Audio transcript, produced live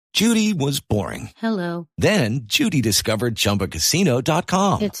Judy was boring. Hello. Then Judy discovered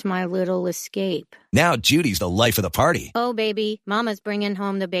ChumbaCasino.com. It's my little escape. Now Judy's the life of the party. Oh, baby, mama's bringing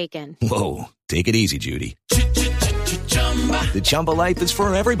home the bacon. Whoa, take it easy, Judy. The Chumba life is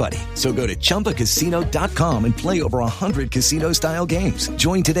for everybody. So go to ChumbaCasino.com and play over 100 casino-style games.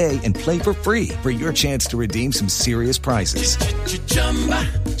 Join today and play for free for your chance to redeem some serious prizes.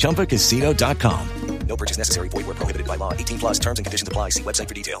 ChumbaCasino.com. No purchase necessary. Void where prohibited by law. 18 plus terms and conditions apply. See website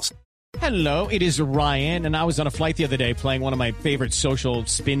for details. Hello, it is Ryan, and I was on a flight the other day playing one of my favorite social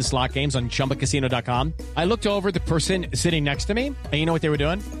spin slot games on ChumbaCasino.com. I looked over at the person sitting next to me, and you know what they were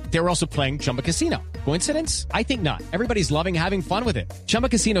doing? They were also playing Chumba Casino. Coincidence? I think not. Everybody's loving having fun with it. Chumba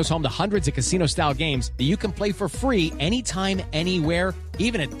Casino is home to hundreds of casino-style games that you can play for free anytime, anywhere,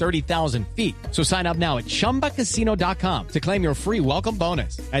 even at 30,000 feet. So sign up now at ChumbaCasino.com to claim your free welcome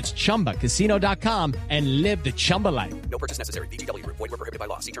bonus. That's ChumbaCasino.com and live the Chumba life. No purchase necessary. VGW. Void where prohibited by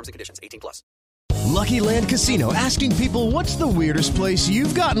law. See terms and conditions. 18 plus. Lucky Land Casino, asking people, what's the weirdest place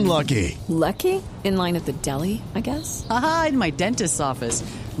you've gotten lucky? Lucky? In line at the deli, I guess? Aha, in my dentist's office.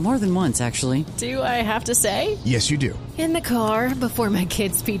 More than once, actually. Do I have to say? Yes, you do. In the car before my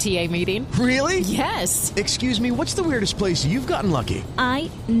kids' PTA meeting. Really? Yes. Excuse me, what's the weirdest place you've gotten lucky? I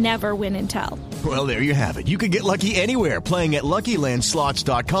never win and tell. Well, there you have it. You can get lucky anywhere, playing at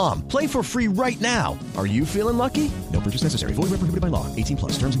LuckyLandSlots.com. Play for free right now. Are you feeling lucky? No purchase necessary. Void where prohibited by law. 18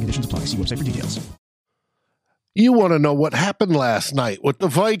 plus. Terms and conditions apply. See website for details. You want to know what happened last night with the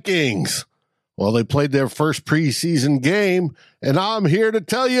Vikings? Well, they played their first preseason game, and I'm here to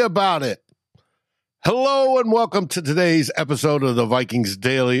tell you about it. Hello, and welcome to today's episode of the Vikings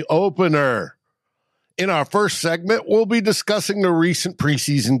Daily Opener. In our first segment, we'll be discussing the recent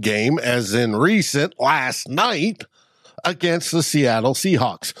preseason game, as in recent, last night, against the Seattle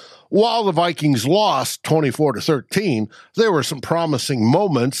Seahawks. While the Vikings lost 24-13, there were some promising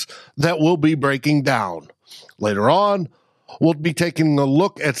moments that we'll be breaking down. Later on, we'll be taking a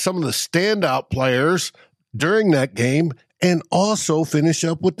look at some of the standout players during that game and also finish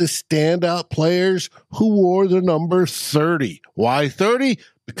up with the standout players who wore the number 30. Why 30?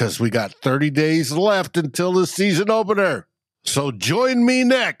 Because we got 30 days left until the season opener. So join me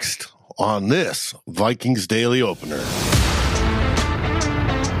next on this Vikings Daily Opener.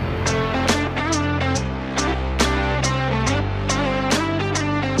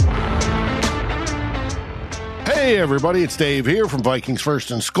 Hey everybody, it's Dave here from Vikings First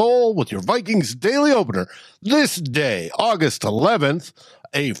and Skol with your Vikings Daily Opener. This day, August 11th,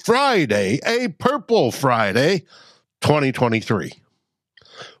 a Friday, a Purple Friday, 2023.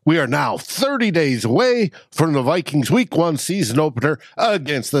 We are now 30 days away from the Vikings Week 1 season opener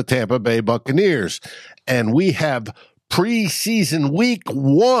against the Tampa Bay Buccaneers. And we have preseason Week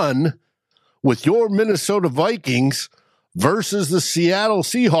 1 with your Minnesota Vikings versus the Seattle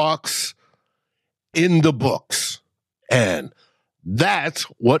Seahawks in the books. And that's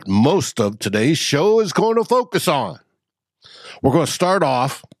what most of today's show is going to focus on. We're going to start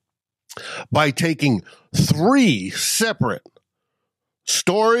off by taking 3 separate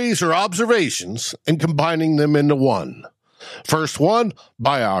stories or observations and combining them into one. First one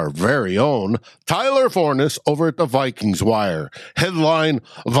by our very own Tyler Fornes over at the Vikings Wire. Headline,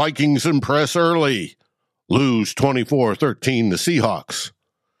 Vikings impress early. Lose 24-13 to Seahawks.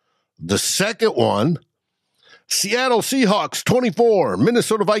 The second one, Seattle Seahawks 24,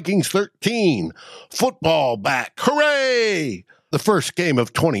 Minnesota Vikings 13. Football back. Hooray! The first game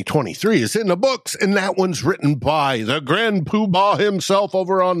of 2023 is in the books, and that one's written by the Grand Poobah himself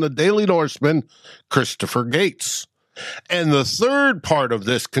over on the Daily Norseman, Christopher Gates. And the third part of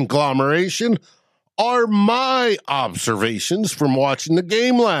this conglomeration are my observations from watching the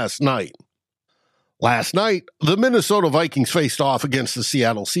game last night. Last night, the Minnesota Vikings faced off against the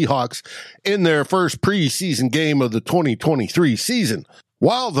Seattle Seahawks in their first preseason game of the 2023 season.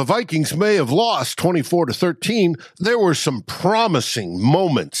 While the Vikings may have lost 24-13, there were some promising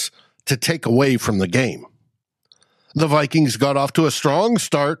moments to take away from the game. The Vikings got off to a strong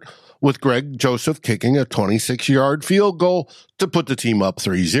start with Greg Joseph kicking a 26-yard field goal to put the team up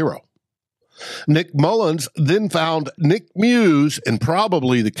 3-0. Nick Mullins then found Nick Muse, and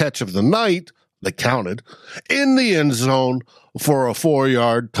probably the catch of the night, that counted, in the end zone for a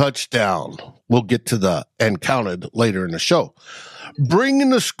 4-yard touchdown. We'll get to the and counted later in the show, bringing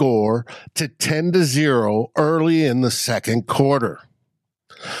the score to 10-0 early in the second quarter.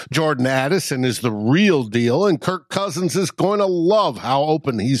 Jordan Addison is the real deal, and Kirk Cousins is going to love how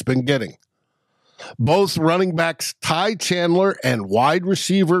open he's been getting. Both running backs Ty Chandler and wide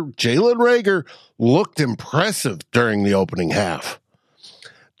receiver Jalen Reagor looked impressive during the opening half.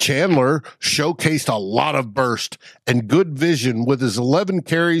 Chandler showcased a lot of burst and good vision with his 11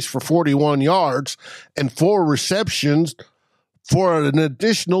 carries for 41 yards and 4 receptions for an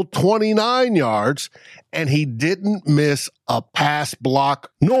additional 29 yards, and he didn't miss a pass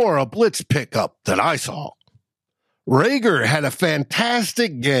block nor a blitz pickup that I saw. Rager had a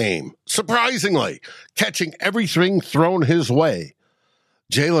fantastic game, surprisingly, catching everything thrown his way.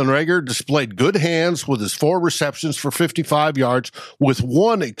 Jalen Rager displayed good hands with his 4 receptions for 55 yards, with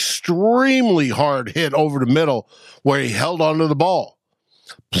one extremely hard hit over the middle where he held onto the ball.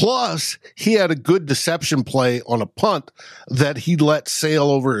 Plus, he had a good deception play on a punt that he let sail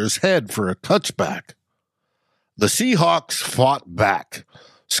over his head for a touchback. The Seahawks fought back,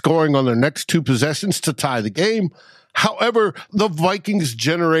 scoring on their next 2 possessions to tie the game. However, the Vikings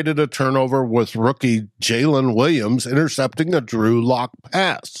generated a turnover with rookie Jalen Williams intercepting a Drew Lock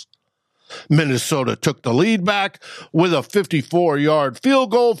pass. Minnesota took the lead back with a 54-yard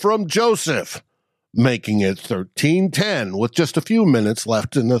field goal from Joseph, making it 13-10 with just a few minutes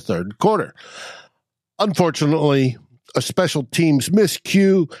left in the third quarter. Unfortunately, a special teams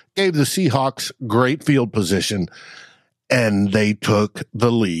miscue gave the Seahawks great field position, and they took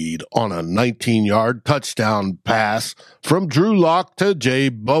the lead on a 19-yard touchdown pass from Drew Lock to Jay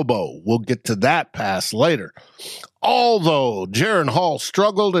Bobo. We'll get to that pass later. Although Jaron Hall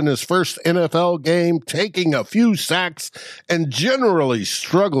struggled in his first NFL game, taking a few sacks and generally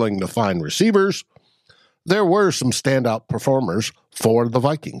struggling to find receivers, there were some standout performers for the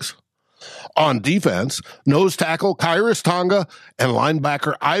Vikings. On defense, nose tackle Kyrus Tonga and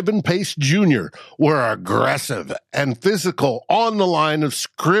linebacker Ivan Pace Jr. were aggressive and physical on the line of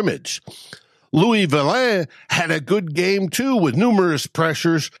scrimmage. Louis Villain had a good game too, with numerous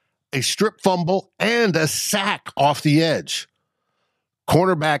pressures, a strip fumble, and a sack off the edge.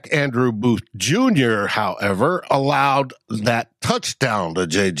 Cornerback Andrew Booth Jr., however, allowed that touchdown to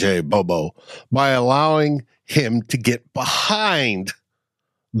J.J. Bobo by allowing him to get behind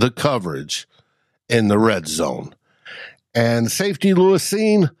the coverage in the red zone. And safety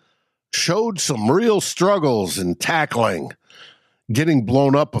Lewisine showed some real struggles in tackling, getting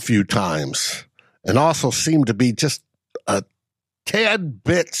blown up a few times, and also seemed to be just a tad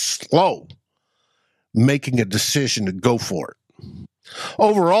bit slow making a decision to go for it.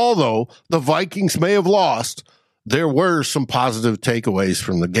 Overall, though, the Vikings may have lost, there were some positive takeaways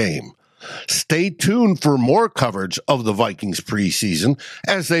from the game. Stay tuned for more coverage of the Vikings preseason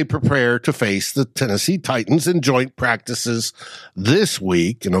as they prepare to face the Tennessee Titans in joint practices this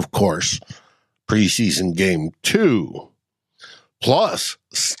week, and of course, preseason game 2. Plus,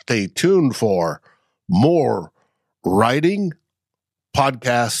 stay tuned for more writing,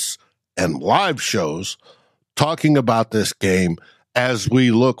 podcasts, and live shows talking about this game as we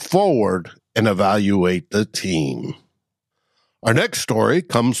look forward and evaluate the team. Our next story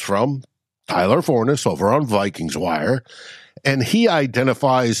comes from Tyler Fornes over on Vikings Wire, and he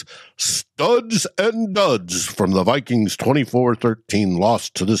identifies studs and duds from the Vikings' 24-13 loss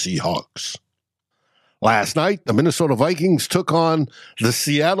to the Seahawks. Last night, the Minnesota Vikings took on the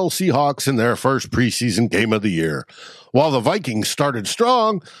Seattle Seahawks in their first preseason game of the year. While the Vikings started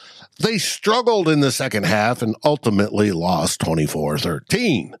strong, they struggled in the second half and ultimately lost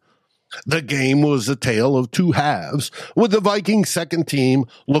 24-13. The game was a tale of 2 halves, with the Vikings' second team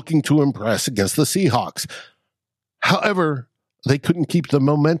looking to impress against the Seahawks. However, they couldn't keep the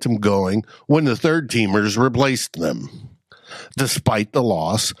momentum going when the third-teamers replaced them. Despite the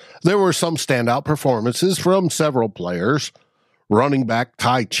loss, there were some standout performances from several players. Running back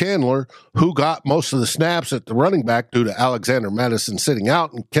Ty Chandler, who got most of the snaps at the running back due to Alexander Madison sitting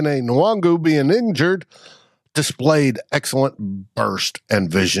out and Kene Nwangu being injured, displayed excellent burst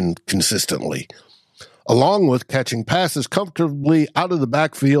and vision consistently. Along with catching passes comfortably out of the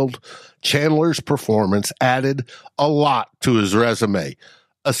backfield, Chandler's performance added a lot to his resume,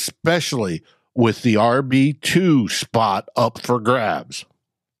 especially with the RB2 spot up for grabs.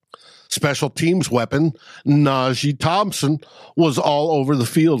 Special teams weapon Najee Thompson was all over the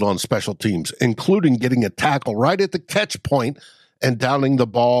field on special teams, including getting a tackle right at the catch point and downing the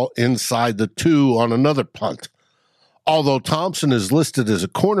ball inside the 2 on another punt. Although Thompson is listed as a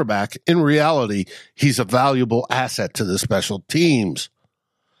cornerback, in reality, he's a valuable asset to the special teams.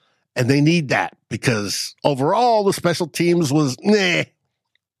 And they need that because overall the special teams was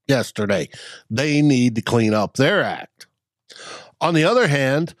yesterday. They need to clean up their act. On the other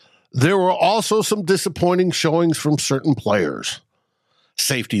hand, there were also some disappointing showings from certain players.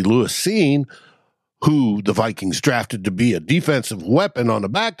 Safety Lewis Cine, who the Vikings drafted to be a defensive weapon on the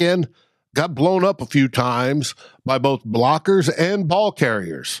back end, got blown up a few times by both blockers and ball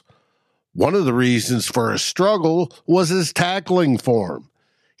carriers. One of the reasons for his struggle was his tackling form.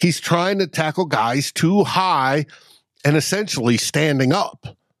 He's trying to tackle guys too high and essentially standing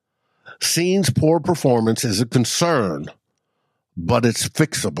up. Scene's poor performance is a concern, but it's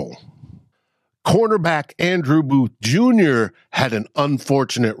fixable. Cornerback Andrew Booth Jr. had an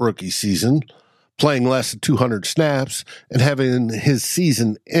unfortunate rookie season, playing less than 200 snaps and having his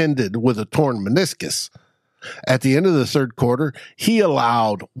season ended with a torn meniscus. At the end of the third quarter, he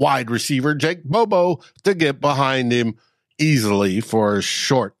allowed wide receiver Jake Bobo to get behind him easily for a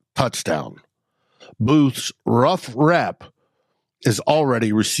short touchdown. Booth's rough rep is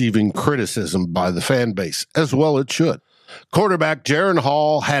already receiving criticism by the fan base, as well it should. Quarterback Jaron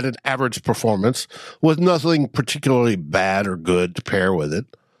Hall had an average performance with nothing particularly bad or good to pair with it.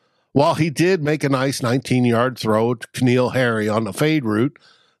 While he did make a nice 19-yard throw to Keneal Harry on the fade route,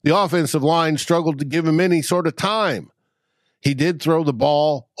 the offensive line struggled to give him any sort of time. He did throw the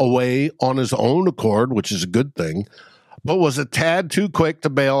ball away on his own accord, which is a good thing, but was a tad too quick to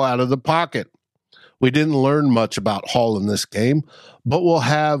bail out of the pocket. We didn't learn much about Hall in this game, but we'll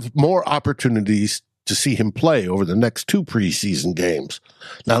have more opportunities to see him play over the next 2 preseason games.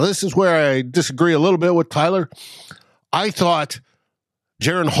 Now, this is where I disagree a little bit with Tyler. I thought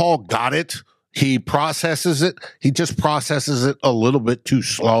Jaron Hall got it. He processes it. He just processes it a little bit too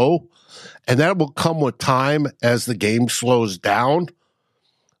slow, and that will come with time as the game slows down.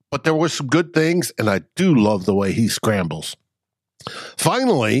 But there were some good things, and I do love the way he scrambles.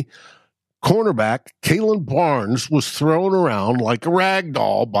 Finally, cornerback Kalen Barnes was thrown around like a rag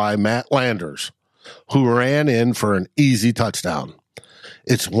doll by Matt Landers, who ran in for an easy touchdown.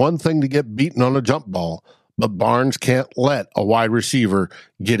 It's one thing to get beaten on a jump ball, but Barnes can't let a wide receiver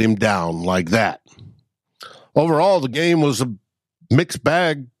get him down like that. Overall, the game was a mixed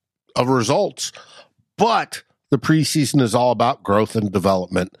bag of results, but the preseason is all about growth and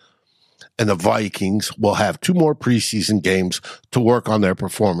development, and the Vikings will have 2 more preseason games to work on their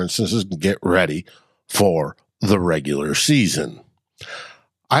performances and get ready for the regular season.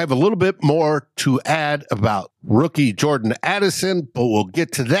 I have a little bit more to add about rookie Jordan Addison, but we'll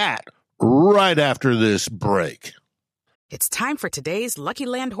get to that right after this break. It's time for today's Lucky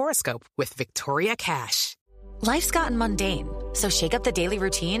Land horoscope with Victoria Cash. Life's gotten mundane, so shake up the daily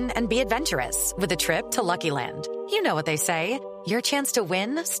routine and be adventurous with a trip to Lucky Land. You know what they say, your chance to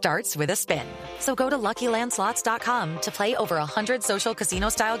win starts with a spin. So go to LuckyLandSlots.com to play over 100 social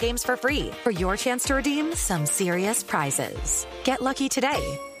casino-style games for free for your chance to redeem some serious prizes. Get lucky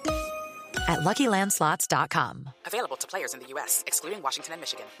today at LuckyLandSlots.com. Available to players in the U.S., excluding Washington and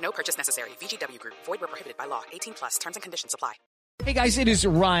Michigan. No purchase necessary. VGW Group. Void where prohibited by law. 18+. Terms and conditions apply. Hey guys, it is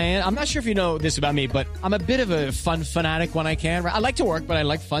Ryan. I'm not sure if you know this about me, but I'm a bit of a fun fanatic when I can. I like to work, but I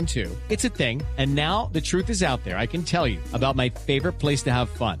like fun too. It's a thing. And now the truth is out there. I can tell you about my favorite place to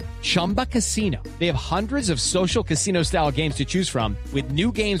have fun. Chumba Casino. They have hundreds of social casino style games to choose from with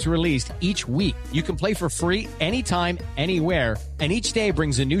new games released each week. You can play for free anytime, anywhere. And each day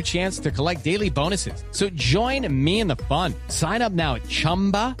brings a new chance to collect daily bonuses. So join me in the fun. Sign up now at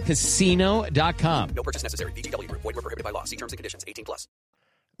ChumbaCasino.com. No purchase necessary. VGW Group. Void where prohibited by law. See terms and conditions. 18+.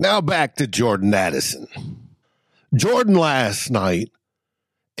 Now back to Jordan Addison. Jordan last night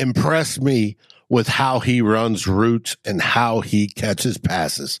impressed me with how he runs routes and how he catches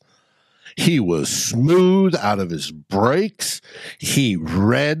passes. He was smooth out of his breaks. He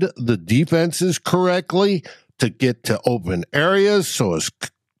read the defenses correctly to get to open areas so his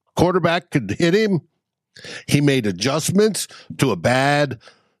quarterback could hit him. He made adjustments to a bad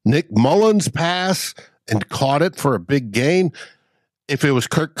Nick Mullins pass and caught it for a big gain. If it was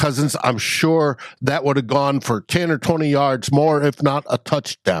Kirk Cousins, I'm sure that would have gone for 10 or 20 yards more, if not a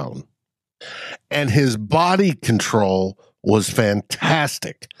touchdown. And his body control was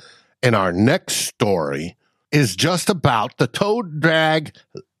fantastic. And our next story is just about the toe drag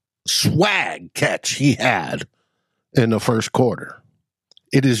swag catch he had in the first quarter.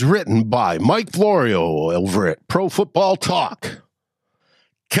 It is written by Mike Florio over at Pro Football Talk.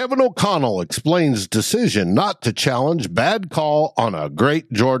 Kevin O'Connell explains decision not to challenge bad call on a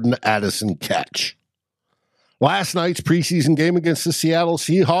great Jordan Addison catch. Last night's preseason game against the Seattle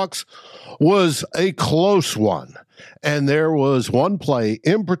Seahawks was a close one, and there was one play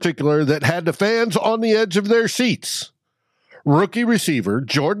in particular that had the fans on the edge of their seats. Rookie receiver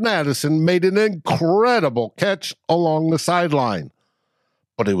Jordan Addison made an incredible catch along the sideline,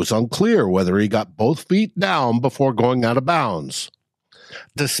 but it was unclear whether he got both feet down before going out of bounds.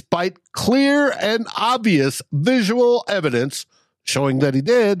 Despite clear and obvious visual evidence showing that he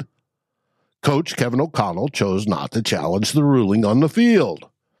did, Coach Kevin O'Connell chose not to challenge the ruling on the field.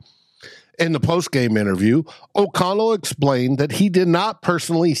 In the post-game interview, O'Connell explained that he did not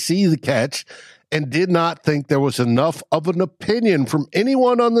personally see the catch and did not think there was enough of an opinion from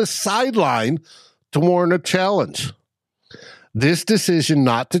anyone on the sideline to warrant a challenge. This decision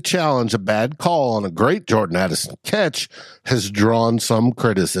not to challenge a bad call on a great Jordan Addison catch has drawn some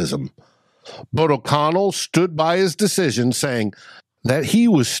criticism. But O'Connell stood by his decision, saying that he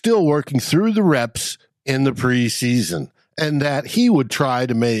was still working through the reps in the preseason and that he would try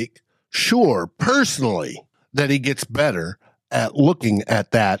to make sure personally that he gets better at looking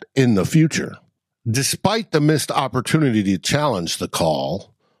at that in the future. Despite the missed opportunity to challenge the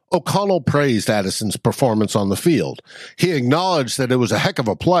call, O'Connell praised Addison's performance on the field. He acknowledged that it was a heck of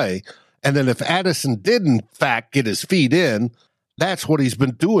a play, and that if Addison did in fact get his feet in, that's what he's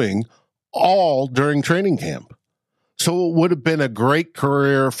been doing all during training camp. So it would have been a great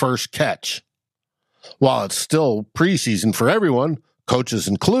career first catch. While it's still preseason for everyone, coaches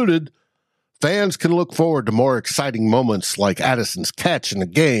included, fans can look forward to more exciting moments like Addison's catch in the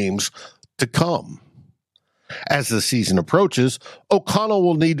games to come. As the season approaches, O'Connell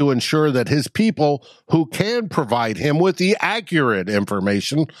will need to ensure that his people who can provide him with the accurate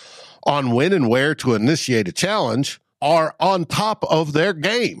information on when and where to initiate a challenge are on top of their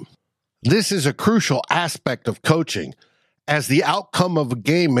game. This is a crucial aspect of coaching, as the outcome of a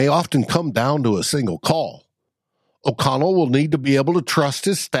game may often come down to a single call. O'Connell will need to be able to trust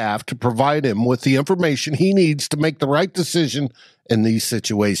his staff to provide him with the information he needs to make the right decision in these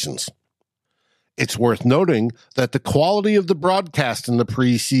situations. It's worth noting that the quality of the broadcast in the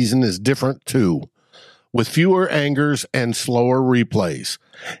preseason is different too, with fewer angers and slower replays.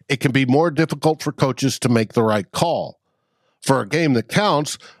 It can be more difficult for coaches to make the right call. For a game that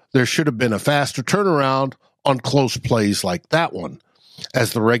counts, there should have been a faster turnaround on close plays like that one.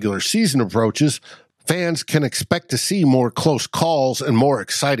 As the regular season approaches, fans can expect to see more close calls and more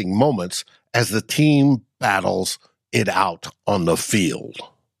exciting moments as the team battles it out on the field.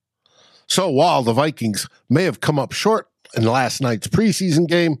 So while the Vikings may have come up short in last night's preseason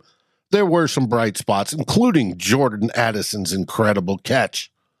game, there were some bright spots, including Jordan Addison's incredible catch.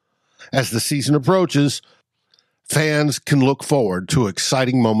 As the season approaches, fans can look forward to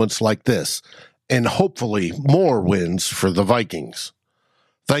exciting moments like this and hopefully more wins for the Vikings.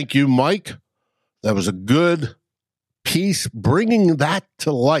 Thank you, Mike. That was a good piece bringing that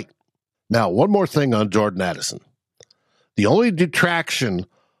to light. Now, one more thing on Jordan Addison. The only detraction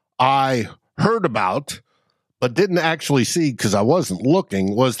I heard about, but didn't actually see because I wasn't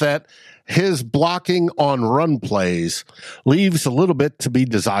looking, was that his blocking on run plays leaves a little bit to be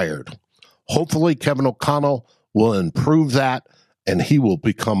desired. Hopefully, Kevin O'Connell will improve that, and he will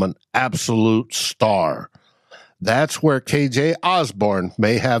become an absolute star. That's where KJ Osborne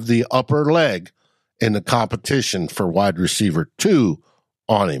may have the upper leg in the competition for wide receiver 2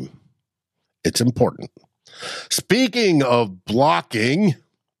 on him. It's important. Speaking of blocking,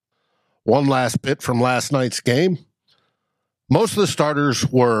 one last bit from last night's game. Most of the starters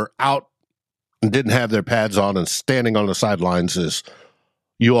were out and didn't have their pads on and standing on the sidelines, as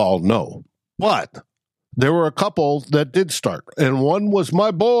you all know. But there were a couple that did start, and one was my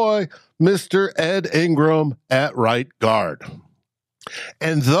boy, Mr. Ed Ingram at right guard.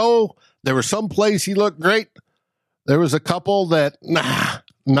 And though there were some plays he looked great, there was a couple that,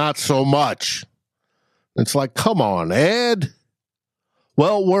 not so much. It's like, come on, Ed.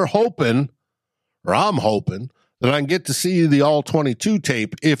 Well, I'm hoping that I can get to see the All-22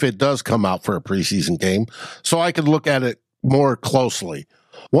 tape if it does come out for a preseason game, so I can look at it more closely.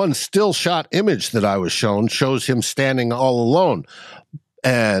 One still shot image that I was shown shows him standing all alone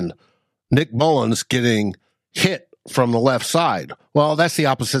and Nick Mullins getting hit from the left side. Well, that's the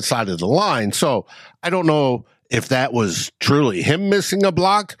opposite side of the line, so I don't know if that was truly him missing a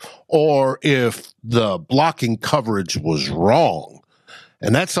block or if the blocking coverage was wrong.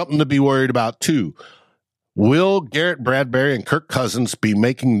 And that's something to be worried about, too. Will Garrett Bradbury and Kirk Cousins be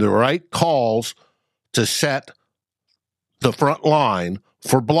making the right calls to set the front line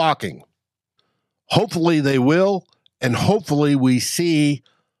for blocking? Hopefully they will, and hopefully we see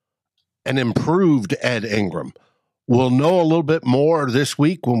an improved Ed Ingram. We'll know a little bit more this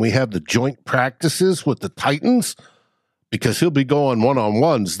week when we have the joint practices with the Titans, because he'll be going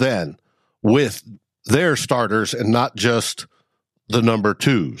one-on-ones then with their starters and not just the number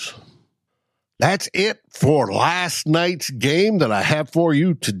 2s. That's it for last night's game that I have for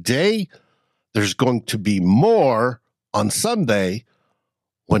you today. There's going to be more on Sunday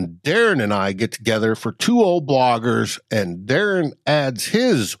when Darren and I get together for 2 old bloggers, and Darren adds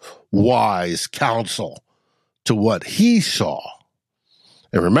his wise counsel to what he saw.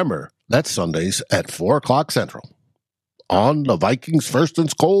 And remember, that's Sundays at 4 o'clock Central on the Vikings First and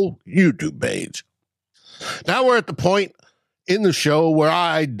Skol YouTube page. Now we're at the point in the show where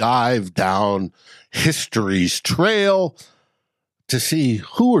I dive down history's trail to see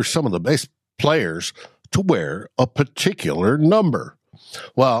who are some of the best players to wear a particular number.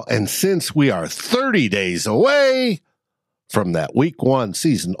 Well, and since we are 30 days away from that week 1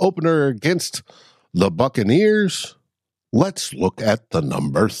 season opener against the Buccaneers, let's look at the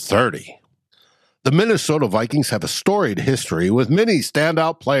number 30. The Minnesota Vikings have a storied history with many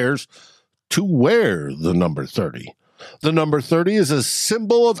standout players to wear the number 30. The number 30 is a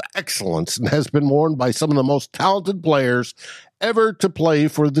symbol of excellence and has been worn by some of the most talented players ever to play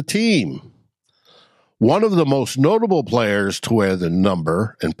for the team. One of the most notable players to wear the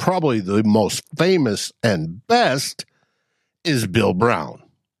number, and probably the most famous and best, is Bill Brown.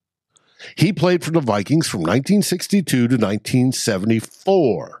 He played for the Vikings from 1962 to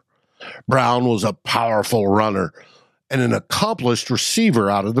 1974. Brown was a powerful runner and an accomplished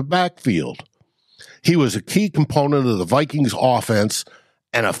receiver out of the backfield. He was a key component of the Vikings offense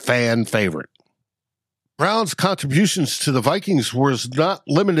and a fan favorite. Brown's contributions to the Vikings was not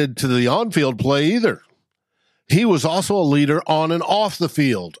limited to the on-field play either. He was also a leader on and off the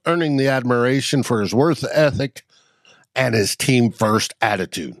field, earning the admiration for his work ethic and his team-first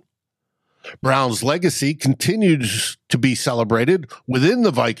attitude. Brown's legacy continues to be celebrated within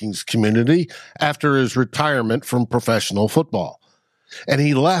the Vikings community after his retirement from professional football, and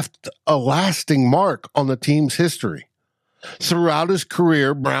he left a lasting mark on the team's history. Throughout his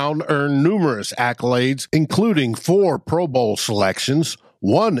career, Brown earned numerous accolades, including 4 Pro Bowl selections,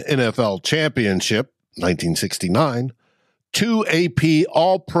 1 NFL championship, 1969, 2 AP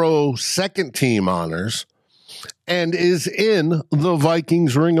All-Pro second team honors, and is in the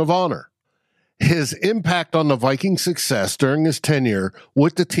Vikings Ring of Honor. His impact on the Vikings' success during his tenure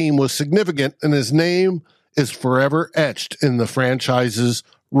with the team was significant, and his name is forever etched in the franchise's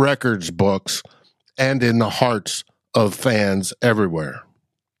records books and in the hearts of fans everywhere.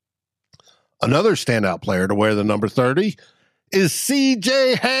 Another standout player to wear the number 30 is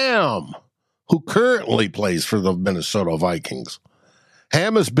C.J. Ham, who currently plays for the Minnesota Vikings.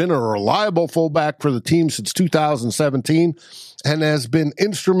 Ham has been a reliable fullback for the team since 2017 and has been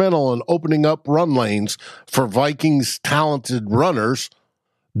instrumental in opening up run lanes for Vikings' talented runners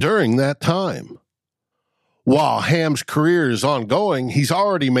during that time. While Ham's career is ongoing, he's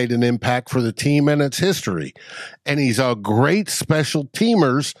already made an impact for the team and its history, and he's a great special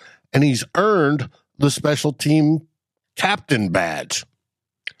teamer, and he's earned the special team captain badge.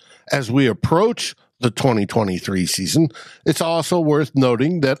 As we approach the 2023 season, it's also worth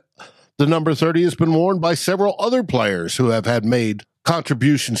noting that the number 30 has been worn by several other players who have had made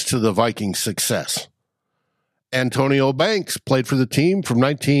contributions to the Vikings' success. Antonio Banks played for the team from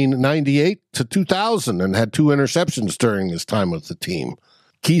 1998 to 2000 and had 2 interceptions during his time with the team.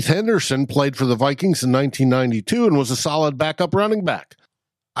 Keith Henderson played for the Vikings in 1992 and was a solid backup running back.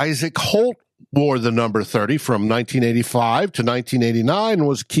 Isaac Holt wore the number 30 from 1985 to 1989 and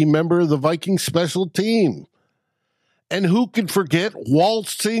was a key member of the Vikings special team. And who could forget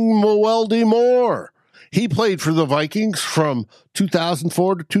Waltzing Mwelde Moore? He played for the Vikings from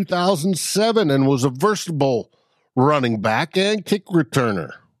 2004 to 2007 and was a versatile running back and kick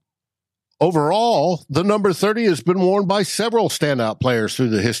returner. Overall, the number 30 has been worn by several standout players through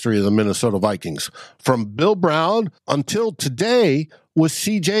the history of the Minnesota Vikings, from Bill Brown until today with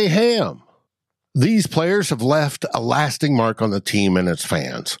C.J. Ham. These players have left a lasting mark on the team and its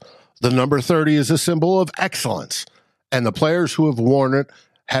fans. The number 30 is a symbol of excellence, and the players who have worn it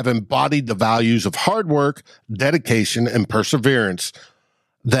have embodied the values of hard work, dedication, and perseverance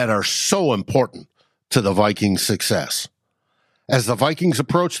that are so important to the Vikings' success. As the Vikings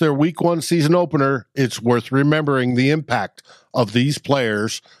approach their Week 1 season opener, it's worth remembering the impact of these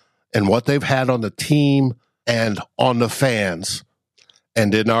players and what they've had on the team and on the fans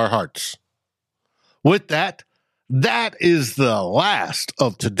and in our hearts. With that, that is the last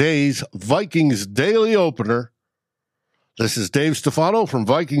of today's Vikings Daily Opener. This is Dave Stefano from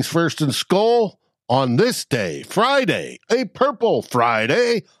Vikings First and Skull on this day, Friday, a Purple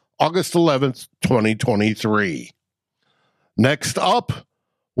Friday, August 11th, 2023. Next up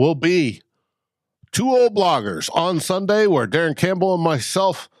will be Two Old Bloggers on Sunday, where Darren Campbell and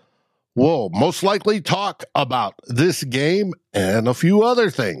myself will most likely talk about this game and a few other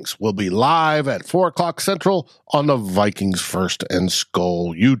things. We'll be live at 4 o'clock Central on the Vikings First and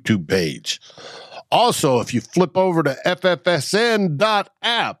Skull YouTube page. Also, if you flip over to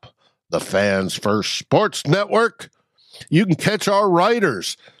ffsn.app, the Fans First Sports Network, you can catch our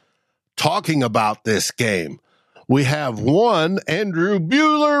writers talking about this game. We have one, Andrew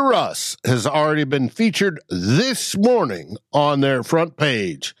Bueller-Russ, has already been featured this morning on their front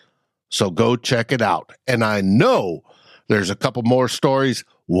page. So go check it out. And I know There's a couple more stories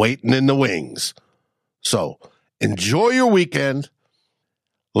waiting in the wings. So enjoy your weekend.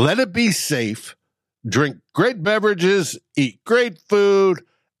 Let it be safe. Drink great beverages, eat great food,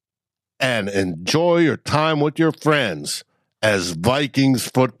 and enjoy your time with your friends as Vikings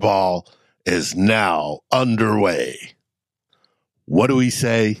football is now underway. What do we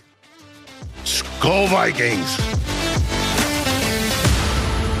say? Skol Vikings!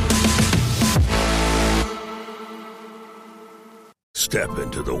 Step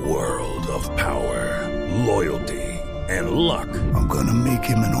into the world of power, loyalty, and luck. I'm gonna make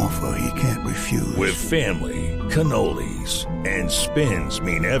him an offer he can't refuse. With family, cannolis, and spins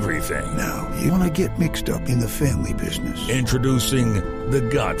mean everything. Now, you wanna get mixed up in the family business. Introducing The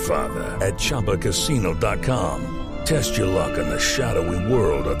Godfather at ChumbaCasino.com. Test your luck in the shadowy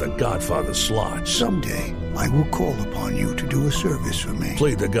world of The Godfather slot. Someday, I will call upon you to do a service for me.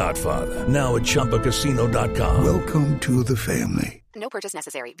 Play The Godfather, now at ChumbaCasino.com. Welcome to the family. No purchase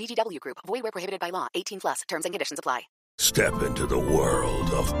necessary. VGW Group. Void where prohibited by law. 18+. Terms and conditions apply. Step into the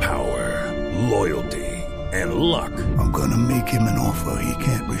world of power, loyalty, and luck. I'm gonna make him an offer he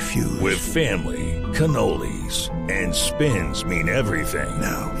can't refuse. With family, cannolis, and spins mean everything.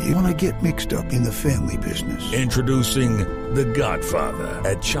 Now, you wanna get mixed up in the family business. Introducing The Godfather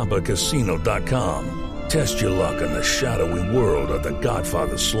at ChumbaCasino.com. Test your luck in the shadowy world of The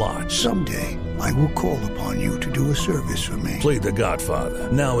Godfather slot. Someday, I will call upon you to do a service for me. Play The Godfather,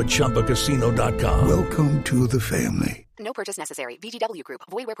 now at ChumbaCasino.com. Welcome to the family. No purchase necessary. VGW Group.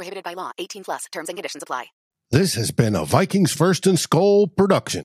 Void where prohibited by law. 18+. Terms and conditions apply. This has been a Vikings First and Skol production.